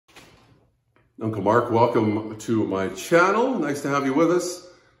Uncle Mark, welcome to my channel. Nice to have you with us.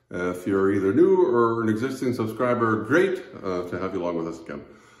 If you're either new or an existing subscriber, great to have you along with us again.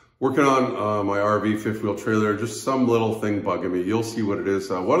 Working on my RV fifth wheel trailer, just some little thing bugging me. You'll see what it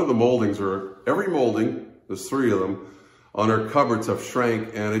is. One of the moldings, or every molding, there's 3 of them, on our cupboards have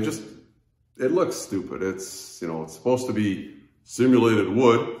shrank, and it looks stupid. It's, it's supposed to be simulated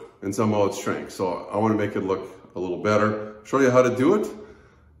wood, and somehow it's shrank. So I want to make it look a little better, show you how to do it,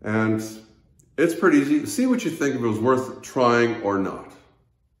 and it's pretty easy. See what you think, if it was worth trying or not.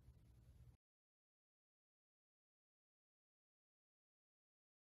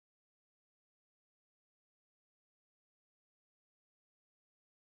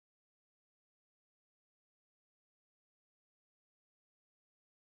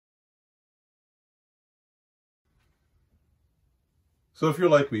 So if you're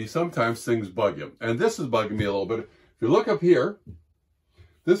like me, sometimes things bug you. And this is bugging me a little bit. If you look up here,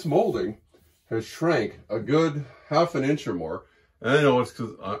 this molding has shrank a good ½ an inch or more. And I know it's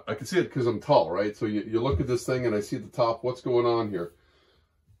because I can see it because I'm tall, right? So you look at this thing and I see the top. What's going on here?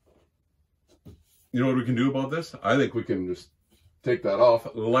 You know what we can do about this? I think we can just take that off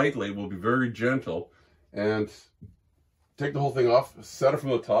lightly. We'll be very gentle and take the whole thing off, set it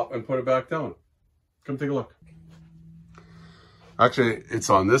from the top, and put it back down. Come take a look. Actually, it's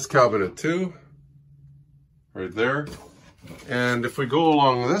on this cabinet too, right there. And if we go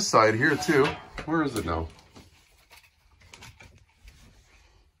along this side here too, where is it now?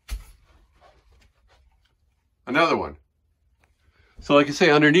 Another one. So like I say,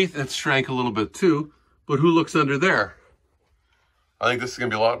 underneath it's shrank a little bit too, but who looks under there? I think this is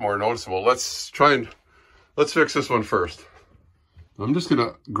gonna be a lot more noticeable. Let's fix this one first. I'm just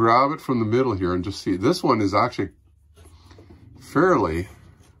gonna grab it from the middle here and just see. This one is actually fairly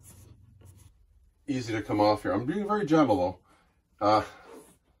easy to come off here. I'm being very gentle though. I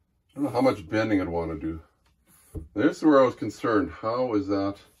don't know how much bending I'd want to do. This is where I was concerned. How is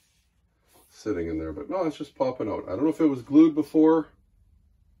that sitting in there? But no, it's just popping out. I don't know if it was glued before.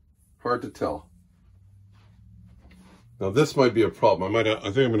 Hard to tell. Now this might be a problem. I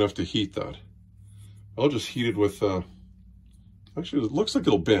think I'm gonna have to heat that. I'll just heat it with actually it looks like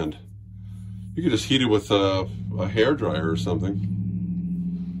it'll bend. You could just heat it with a hair dryer or something.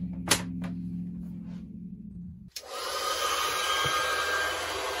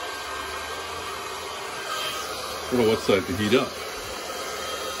 I don't know what side to heat up.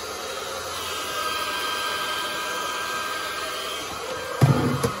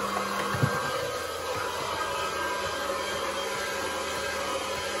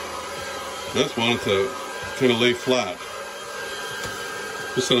 I just wanted to kind of lay flat.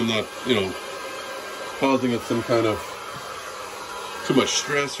 Just so I'm not, causing it some kind of too much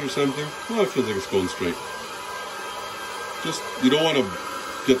stress or something. Well, it feels like it's going straight. Just, you don't want to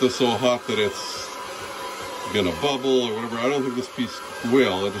get this so hot that it's gonna bubble or whatever. I don't think this piece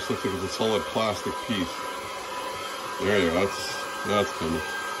will. It just looks like it's a solid plastic piece. There you go. That's coming.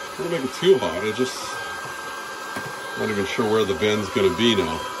 Don't make it too hot. I just not even sure where the bend's gonna be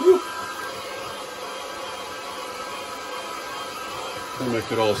now. Whew. I'll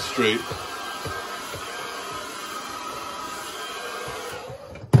make it all straight.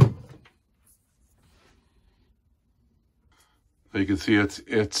 You can see it's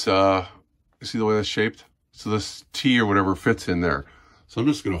you see the way that's shaped? So this T or whatever fits in there. So I'm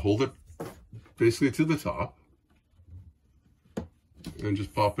just gonna hold it basically to the top and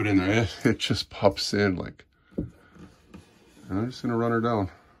just pop it in there. It just pops in like, and I'm just gonna run her down.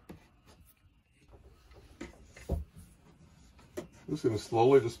 I'm just gonna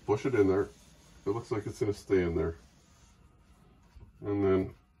slowly just push it in there. It looks like it's gonna stay in there. And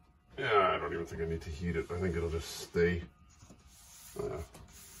then, yeah, I don't even think I need to heat it. I think it'll just stay.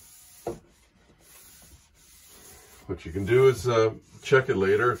 What you can do is check it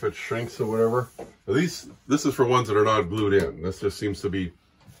later if it shrinks or whatever. At least this is for ones that are not glued in. This just seems to be,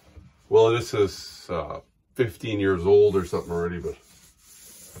 well, this is 15 years old or something already, but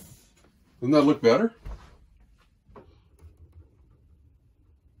doesn't that look better?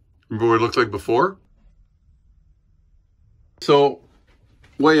 Remember what it looked like before? So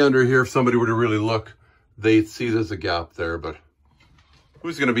way under here, if somebody were to really look, they'd see there's a gap there, but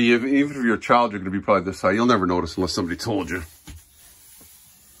who's going to be, even if you're a child, you're going to be probably this high. You'll never notice unless somebody told you.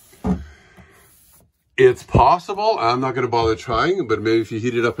 It's possible. I'm not going to bother trying, but maybe if you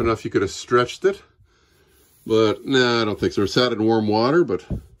heat it up enough, you could have stretched it. But nah, I don't think so. It's sat in warm water, but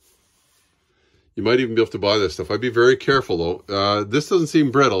you might even be able to buy this stuff. I'd be very careful though. This doesn't seem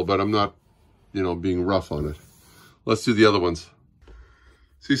brittle, but I'm not, being rough on it. Let's do the other ones.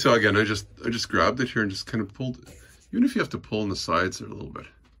 See, so again, I just grabbed it here and just kind of pulled it. Even if you have to pull on the sides there a little bit.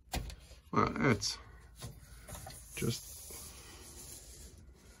 It's just...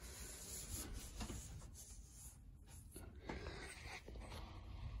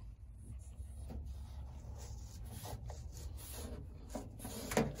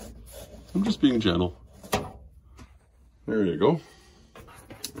 I'm just being gentle. There you go.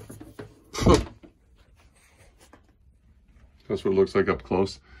 That's what it looks like up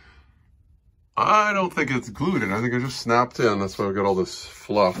close. I don't think it's glued in. I think it just snapped in. That's why I've got all this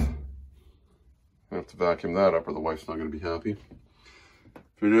fluff. I have to vacuum that up or the wife's not going to be happy.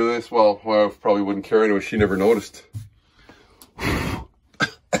 If you do this, well, my wife probably wouldn't care anyway. She never noticed.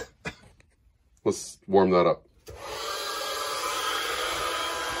 Let's warm that up.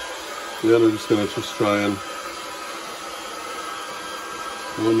 Then I'm just going to try and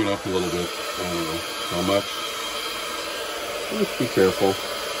warm it up a little bit. I don't know how much. Just be careful.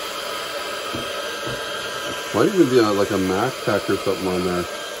 Might even be like a Mac pack or something on there.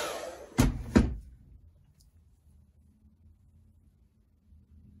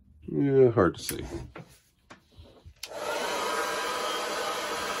 Yeah, hard to see.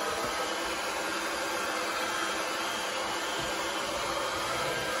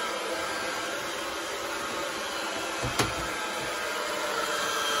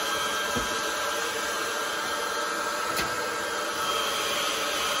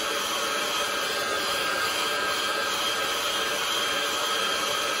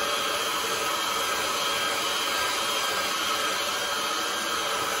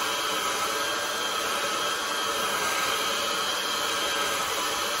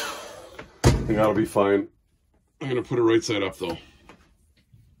 I think that'll be fine. I'm going to put it right side up though.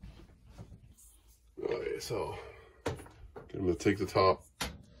 Okay, so I'm going to take the top,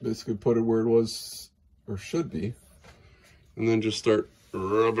 basically put it where it was or should be, and then just start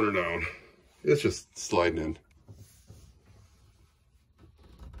rubbing her down. It's just sliding in.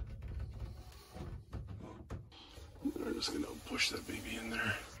 I'm just going to push that baby in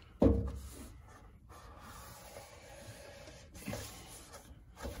there.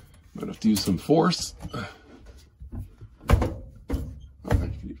 Might have to use some force.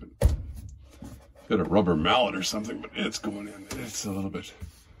 Got a rubber mallet or something, but it's going in. It's a little bit,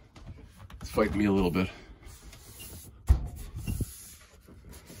 it's fighting me a little bit.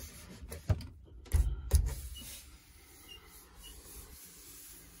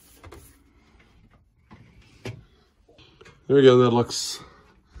 There you go, that looks,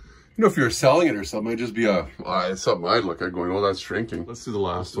 you know, if you're selling it or something, it'd just be a, something I'd look at going, oh, that's shrinking. Let's do the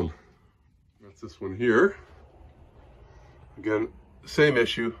last one. That's this one here. Again, same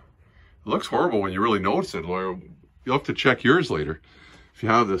issue. It looks horrible when you really notice it. You'll have to check yours later if you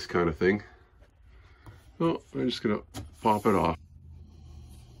have this kind of thing. Oh, I'm just gonna pop it off.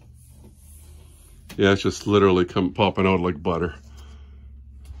 Yeah, it's just literally popping out like butter.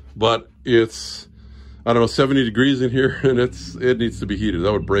 But it's, I don't know, 70 degrees in here, and it needs to be heated.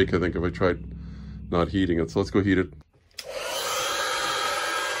 That would break, I think, if I tried not heating it. So let's go heat it.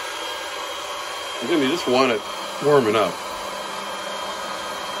 Again, you just want it warming up.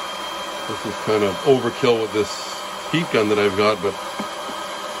 This is kind of overkill with this heat gun that I've got, but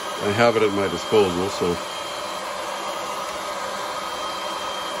I have it at my disposal, so.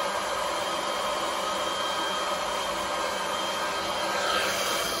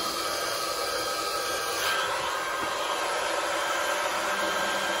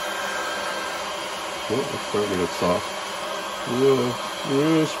 Oh, it's starting to get soft.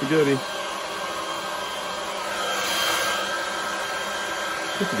 Whoa, spaghetti.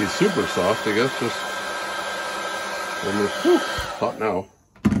 It could be super soft, I guess. Just hot now,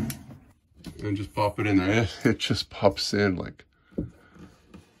 and just pop it in there. It just pops in like.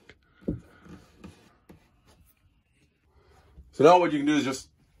 So now what you can do is just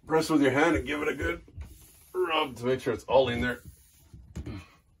press with your hand and give it a good rub to make sure it's all in there.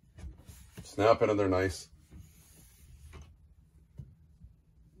 Snap it in there nice.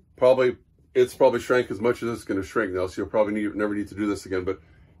 It's probably shrank as much as it's going to shrink now, so you'll probably never need to do this again, but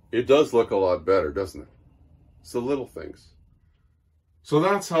it does look a lot better, doesn't it? It's the little things. So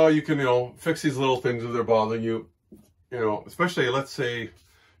that's how you can, you know, fix these little things if they're bothering you. You know, especially, let's say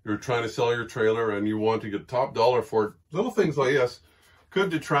you're trying to sell your trailer and you want to get top dollar for it. Little things like this could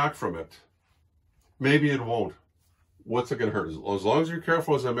detract from it. Maybe it won't. What's it going to hurt? As long as you're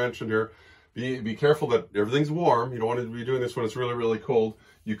careful, as I mentioned here, be careful that everything's warm. You don't want to be doing this when it's really, really cold.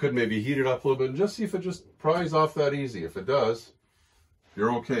 You could maybe heat it up a little bit and just see if it just pries off that easy. If it does,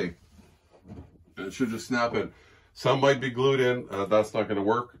 you're okay. And it should just snap in. Some might be glued in. That's not going to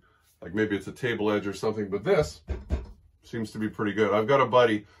work. Like maybe it's a table edge or something. But this seems to be pretty good. I've got a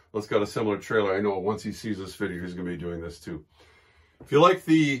buddy that's got a similar trailer. I know once he sees this video, he's going to be doing this too. If you like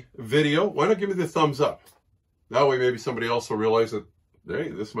the video, why not give me the thumbs up? That way maybe somebody else will realize that, hey,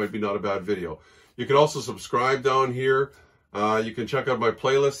 this might be not a bad video. You can also subscribe down here. You can check out my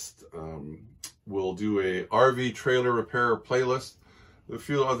playlist. We'll do a RV trailer repair playlist. A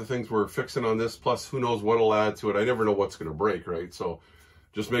few other things we're fixing on this, plus who knows what will add to it. I never know what's going to break, right? So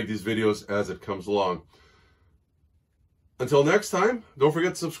just make these videos as it comes along. Until next time, don't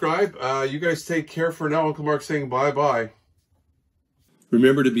forget to subscribe. You guys take care for now. Uncle Mark saying bye-bye.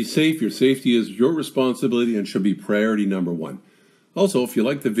 Remember to be safe. Your safety is your responsibility and should be priority number one. Also, if you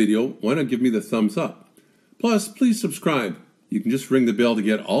like the video, why not give me the thumbs up? Plus, please subscribe. You can just ring the bell to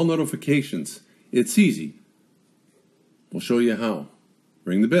get all notifications. It's easy. We'll show you how.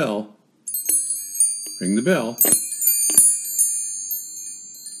 Ring the bell. Ring the bell.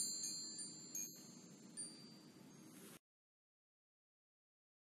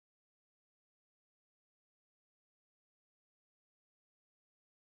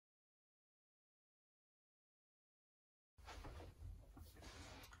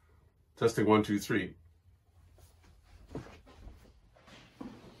 Testing 1, 2, 3.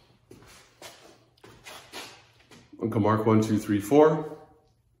 Uncle Mark 1, 2, 3, 4.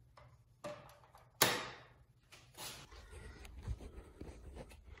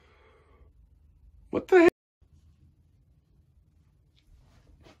 What the heck?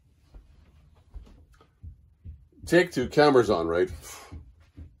 Take 2, cameras on, right?